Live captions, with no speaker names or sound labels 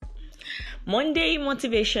Monday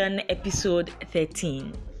Motivation episode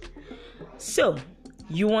 13. So,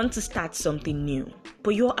 you want to start something new,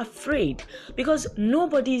 but you're afraid because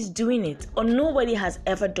nobody is doing it or nobody has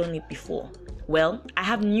ever done it before. Well, I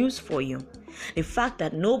have news for you. The fact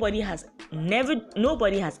that nobody has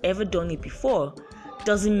ever done it before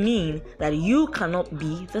doesn't mean that you cannot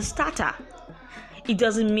be the starter. It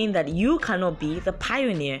doesn't mean that you cannot be the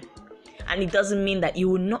pioneer. And it doesn't mean that you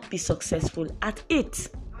will not be successful at it.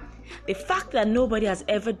 The fact that nobody has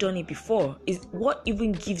ever done it before is what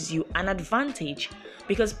even gives you an advantage,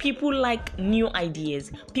 because people like new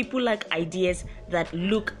ideas. People like ideas that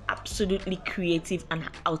look absolutely creative and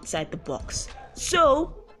outside the box.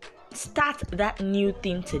 So, start that new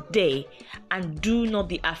thing today and do not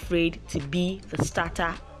be afraid to be the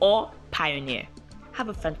starter or pioneer. Have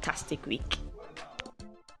a fantastic week.